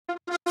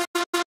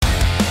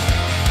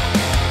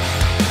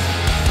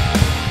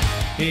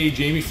Hey,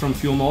 Jamie from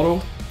Fuel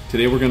Moto.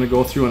 Today we're going to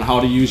go through on how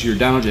to use your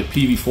Dynojet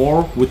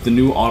PV4 with the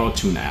new Auto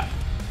Tune app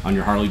on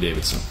your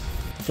Harley-Davidson.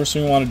 First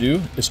thing you want to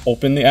do is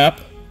open the app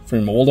from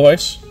your mobile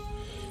device.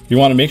 You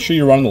want to make sure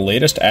you're running the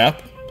latest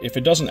app. If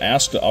it doesn't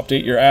ask to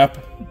update your app,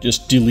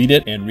 just delete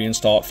it and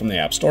reinstall it from the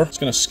App Store. It's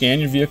going to scan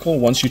your vehicle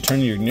once you turn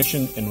your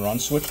ignition and run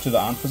switch to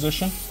the on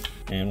position.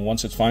 And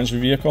once it finds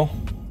your vehicle,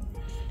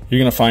 you're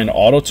going to find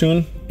Auto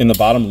Tune in the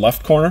bottom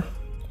left corner.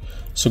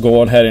 So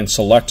go ahead and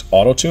select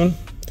Auto Tune.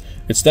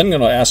 It's then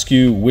going to ask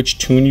you which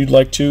tune you'd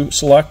like to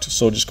select.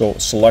 So just go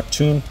select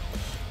tune.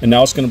 And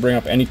now it's going to bring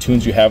up any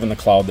tunes you have in the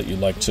cloud that you'd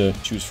like to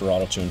choose for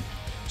Auto Tune.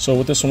 So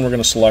with this one, we're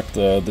going to select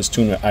this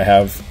tune that I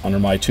have under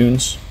my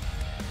tunes.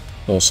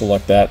 So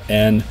select that.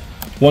 And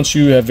once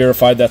you have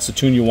verified that's the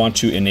tune you want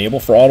to enable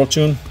for Auto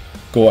Tune,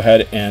 go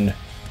ahead and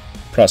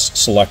press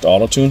select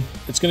Auto Tune.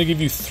 It's going to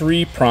give you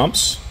 3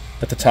 prompts.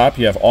 At the top,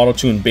 you have Auto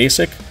Tune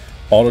Basic,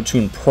 Auto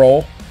Tune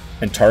Pro,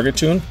 and Target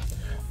Tune.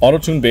 Auto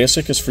Tune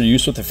Basic is for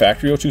use with the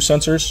factory O2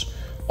 sensors.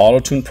 Auto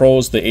Tune Pro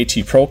is the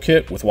AT Pro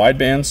kit with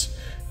widebands,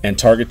 and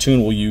Target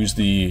Tune will use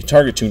the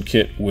Target Tune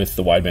kit with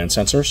the wideband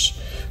sensors.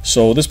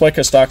 So this bike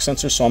has stock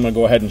sensors, so I'm going to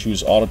go ahead and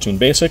choose Auto Tune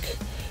Basic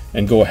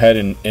and go ahead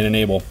and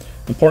enable.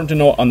 Important to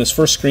note on this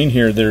first screen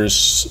here, there's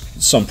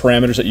some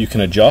parameters that you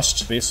can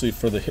adjust, basically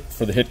for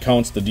the hit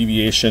counts, the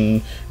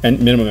deviation, and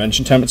minimum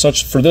engine temp and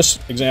such. For this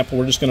example,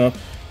 we're just going to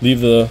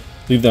leave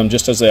them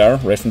just as they are,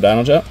 right from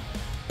Dynojet.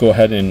 Go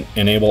ahead and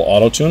enable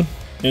Auto Tune.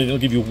 And it'll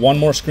give you one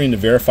more screen to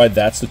verify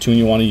that's the tune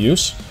you want to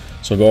use.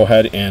 So go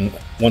ahead and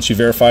once you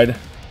verified,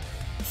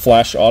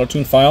 flash Auto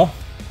Tune file.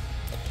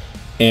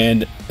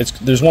 And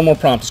there's one more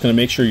prompt. It's going to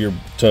make sure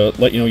to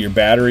let you know your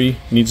battery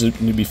needs to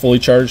be fully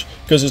charged,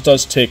 because it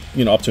does take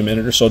up to a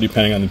minute or so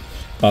depending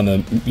on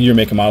the year,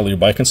 make, and model of your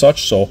bike and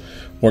such. So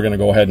we're going to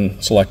go ahead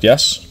and select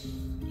yes.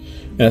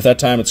 And at that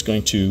time, it's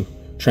going to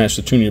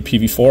transfer the tune to your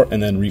PV4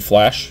 and then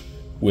reflash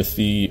with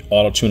the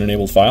Auto Tune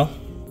enabled file.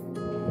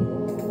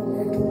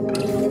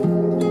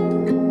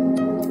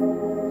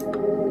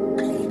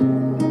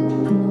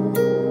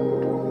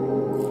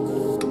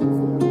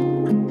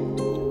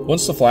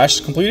 Once the flash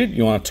is completed,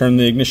 you want to turn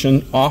the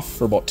ignition off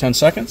for about 10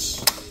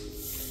 seconds.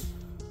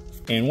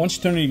 And once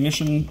you turn the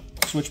ignition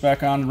switch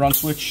back on, run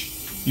switch,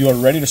 you are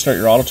ready to start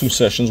your Auto Tune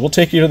sessions. We'll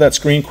take you to that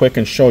screen quick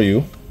and show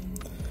you.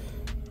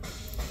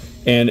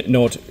 And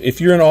note, if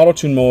you're in Auto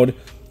Tune mode,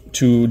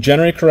 to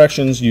generate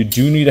corrections, you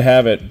do need to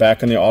have it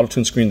back on the Auto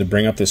Tune screen to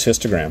bring up this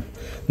histogram.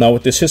 Now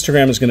what this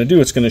histogram is going to do,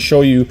 it's going to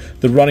show you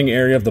the running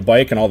area of the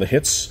bike and all the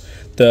hits,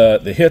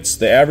 the hits,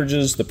 the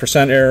averages, the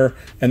percent error,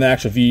 and the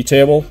actual VE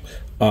table.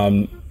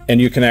 And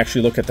you can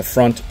actually look at the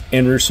front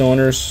and rear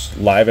cylinders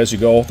live as you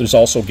go. There's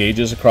also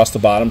gauges across the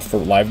bottom for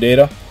live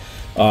data.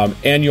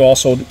 And you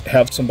also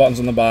have some buttons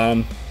on the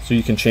bottom so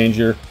you can change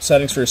your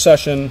settings for your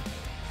session.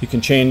 You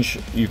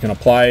can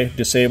apply,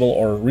 disable,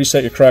 or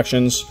reset your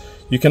corrections.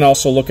 You can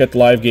also look at the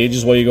live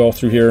gauges while you go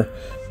through here,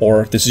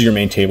 or this is your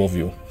main table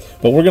view.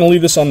 But we're going to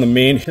leave this on the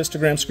main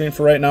histogram screen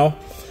for right now.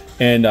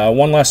 And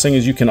one last thing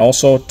is you can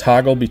also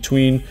toggle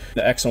between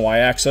the X and Y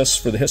axis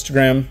for the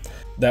histogram.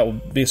 That will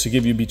basically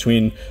give you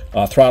between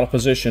throttle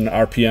position,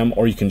 RPM,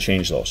 or you can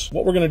change those.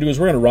 What we're going to do is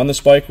we're going to run this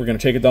bike. We're going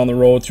to take it down the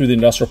road through the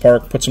industrial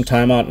park, put some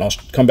time on it, and I'll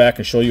come back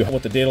and show you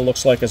what the data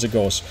looks like as it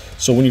goes.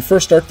 So when you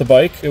first start the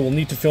bike, it will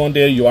need to fill in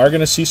data. You are going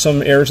to see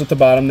some errors at the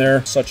bottom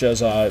there, such as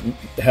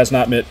has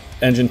not met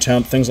engine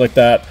temp, things like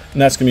that.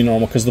 And that's going to be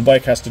normal because the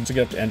bike has to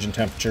get up to engine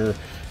temperature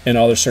and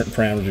other certain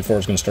parameters before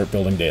it's going to start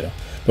building data.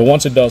 But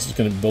once it does, it's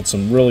going to build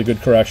some really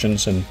good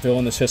corrections and fill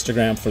in this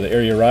histogram for the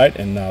area ride,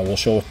 and we'll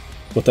show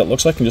what that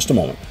looks like in just a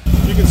moment.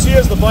 You can see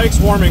as the bike's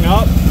warming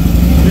up,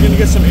 you're going to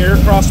get some air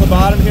across the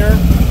bottom here.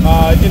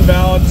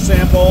 Invalid,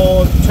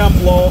 sample, temp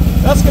low.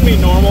 That's going to be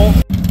normal.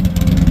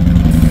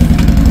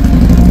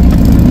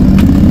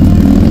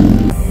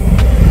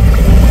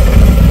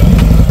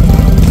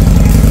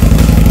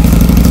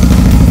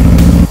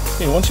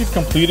 Okay, once you've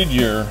completed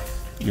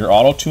your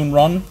Auto Tune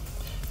run,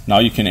 now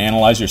you can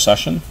analyze your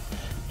session.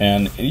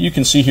 And you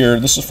can see here,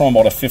 this is from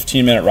about a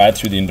 15-minute ride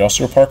through the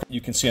industrial park. You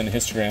can see on the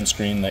histogram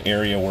screen the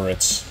area where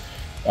it's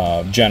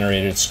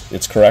generated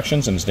its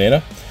corrections and its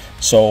data.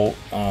 So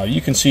you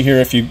can see here,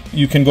 if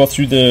you can go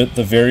through the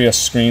various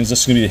screens. This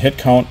is going to be the hit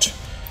count,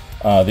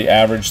 the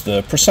average,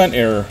 the percent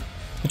error.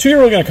 The two you're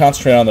really going to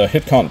concentrate on the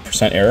hit count and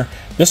percent error.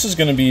 This is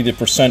going to be the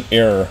percent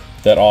error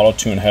that Auto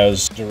Tune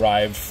has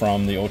derived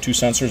from the O2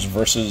 sensors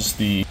versus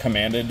the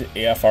commanded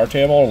AFR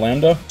table or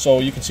lambda. So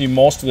you can see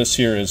most of this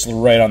here is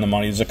right on the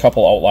money. There's a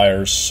couple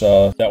outliers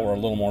that were a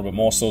little more, but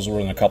most of those were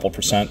in a couple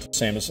percent.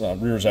 Same as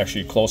rear is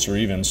actually closer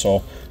even.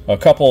 So a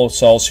couple of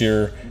cells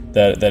here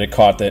that it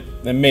caught that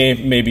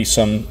may be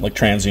some like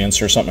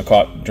transients or something it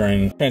caught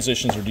during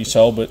transitions or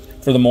decel, but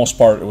for the most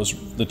part, it was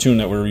the tune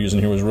that we were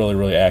using here was really,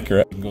 really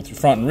accurate. You can go through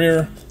front and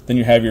rear. Then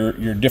you have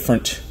your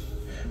different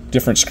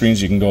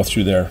screens you can go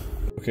through there.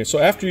 Okay, so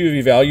after you've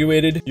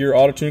evaluated your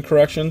Auto Tune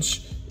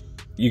corrections,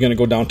 you're going to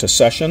go down to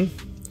Session,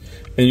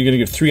 and you're going to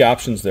give 3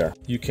 options there.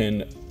 You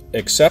can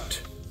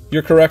accept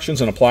your corrections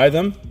and apply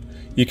them.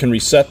 You can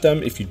reset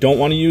them if you don't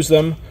want to use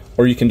them,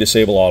 or you can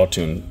disable auto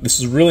tune. This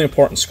is a really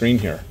important screen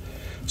here.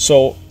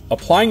 So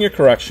applying your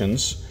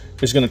corrections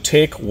is going to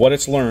take what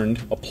it's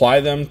learned, apply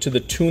them to the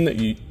tune that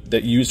you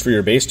used for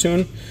your base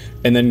tune,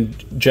 and then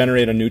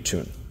generate a new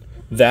tune.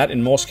 That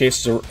in most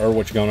cases are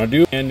what you're going to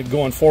do. And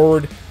going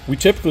forward, we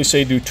typically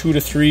say do 2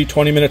 to 3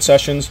 20-minute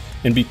sessions,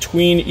 and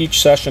between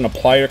each session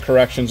apply your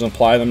corrections and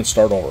apply them and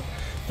start over.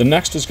 The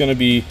next is going to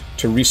be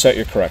to reset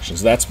your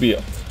corrections. That's be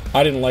it.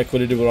 I didn't like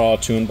what it did with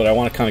auto tune, but I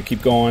want to kind of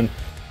keep going.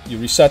 You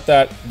reset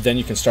that, then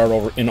you can start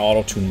over in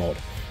auto tune mode.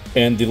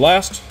 And the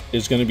last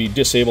is going to be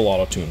disable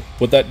auto tune.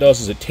 What that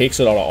does is it takes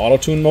it out of auto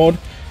tune mode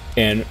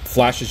and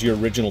flashes your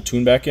original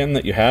tune back in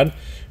that you had.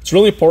 It's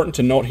really important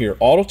to note here,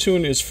 auto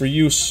tune is for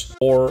use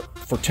or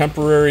for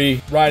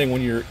temporary riding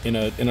when you're in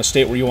a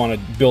state where you want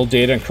to build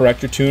data and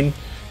correct your tune.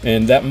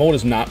 And that mode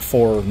is not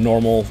for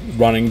normal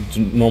running,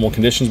 normal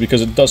conditions,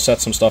 because it does set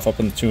some stuff up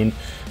in the tune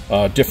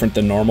different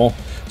than normal.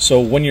 So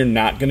when you're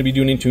not going to be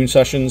doing tune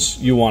sessions,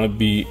 you want to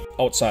be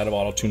outside of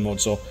auto tune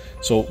mode. So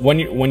when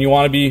you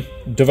want to be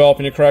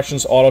developing your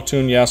corrections, auto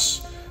tune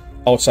yes.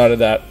 Outside of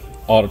that,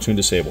 auto tune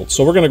disabled.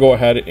 So we're going to go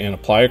ahead and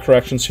apply your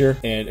corrections here.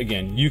 And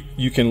again,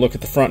 you can look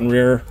at the front and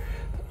rear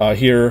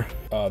here.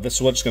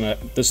 This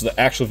is the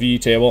actual VE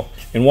table.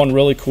 And one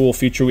really cool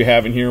feature we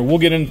have in here, we'll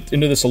get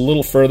into this a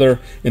little further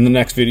in the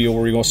next video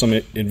where we go some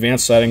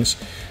advanced settings.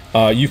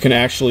 You can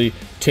actually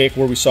take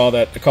where we saw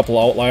that a couple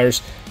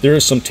outliers, there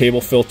is some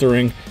table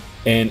filtering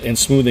and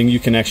smoothing. You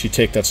can actually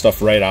take that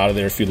stuff right out of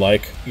there if you'd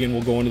like. Again,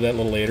 we'll go into that a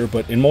little later,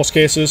 but in most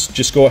cases,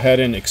 just go ahead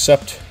and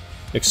accept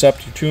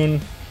your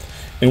tune.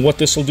 And what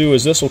this will do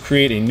is this will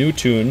create a new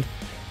tune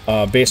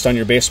based on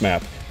your base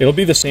map. It'll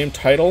be the same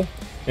title,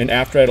 and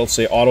after that it'll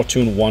say auto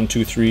tune 1,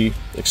 2, 3,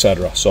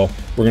 etc. So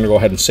we're going to go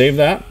ahead and save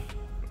that.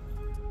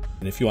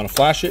 And if you want to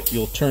flash it,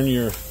 you'll turn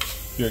your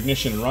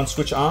ignition and run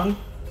switch on.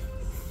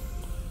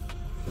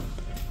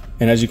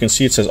 And as you can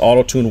see, it says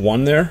auto tune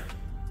 1 there.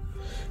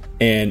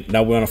 And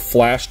now we want to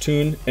flash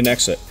tune and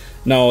exit.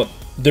 Now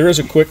there is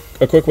a quick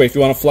way. If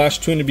you want to flash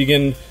tune to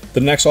begin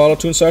the next auto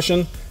tune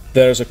session,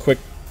 there's a quick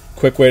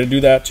way to do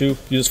that too.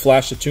 You just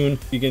flash the tune,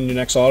 begin your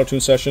next auto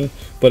tune session.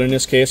 But in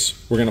this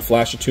case, we're going to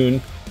flash the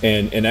tune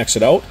and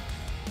exit out,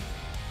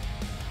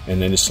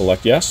 and then just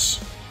select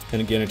yes.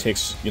 And again, it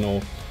takes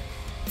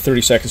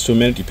 30 seconds to a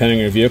minute depending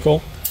on your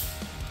vehicle,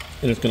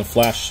 and it's going to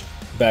flash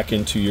back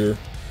into your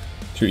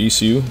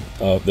ECU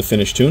the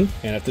finished tune.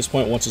 And at this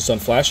point, once it's done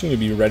flashing, you'll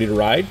be ready to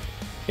ride.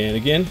 And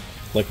again,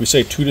 like we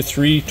say, 2 to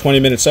 3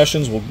 20-minute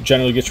sessions will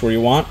generally get you where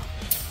you want.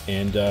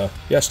 And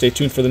yeah, stay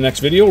tuned for the next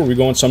video where we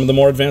go on some of the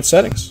more advanced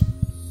settings.